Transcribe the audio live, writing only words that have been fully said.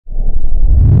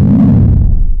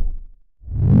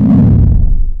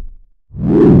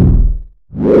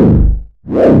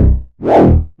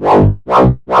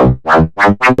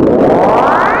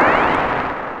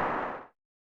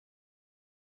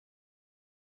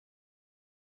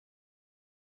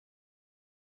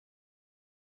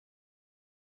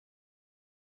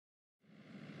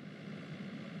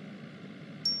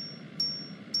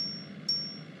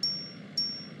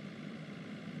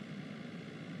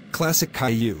Classic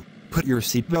Caillou, put your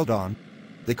seatbelt on.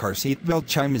 The car seatbelt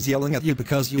chime is yelling at you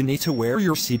because you need to wear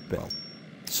your seatbelt.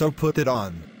 So put it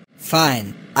on.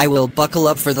 Fine, I will buckle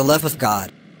up for the love of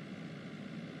God.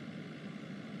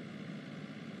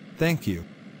 Thank you.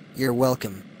 You're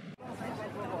welcome.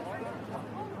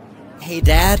 Hey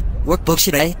Dad, what book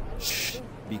should I? Shh,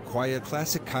 be quiet,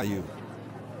 Classic Caillou.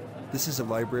 This is a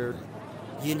library.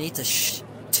 You need to shh,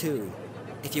 too.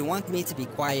 If you want me to be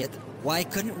quiet, why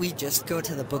couldn't we just go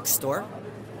to the bookstore?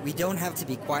 We don't have to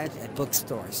be quiet at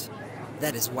bookstores.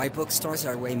 That is why bookstores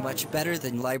are way much better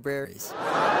than libraries.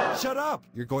 Shut up!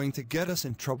 You're going to get us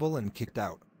in trouble and kicked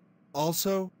out.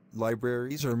 Also,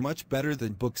 libraries are much better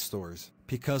than bookstores,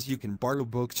 because you can borrow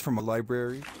books from a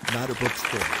library, not a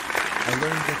bookstore. I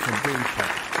learned that from Brain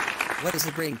Pop. What is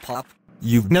a Brain Pop?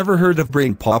 You've never heard of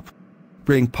Brain Pop?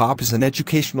 Brain Pop is an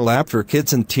educational app for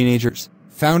kids and teenagers,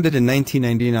 founded in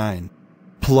 1999.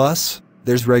 Plus,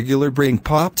 there's regular Brain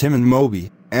Pop Tim and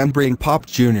Moby, and Brain Pop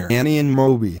Jr. Annie and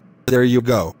Moby. There you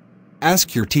go.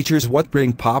 Ask your teachers what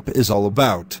Brain Pop is all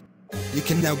about. You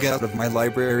can now get out of my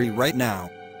library right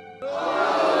now. But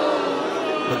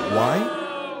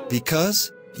why?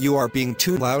 Because you are being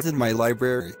too loud in my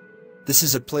library. This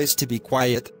is a place to be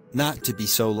quiet, not to be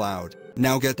so loud.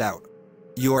 Now get out.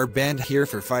 You are banned here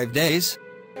for 5 days.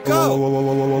 Go!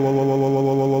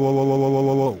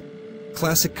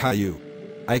 Classic Caillou.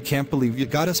 I can't believe you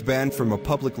got us banned from a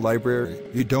public library.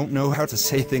 You don't know how to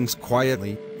say things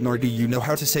quietly, nor do you know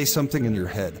how to say something in your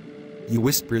head. You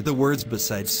whisper the words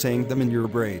besides saying them in your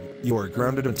brain. You are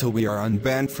grounded until we are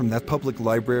unbanned from that public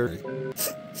library.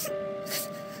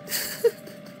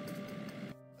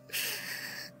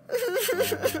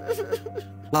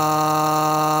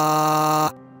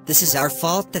 This is our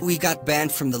fault that we got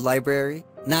banned from the library,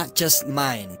 not just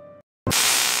mine.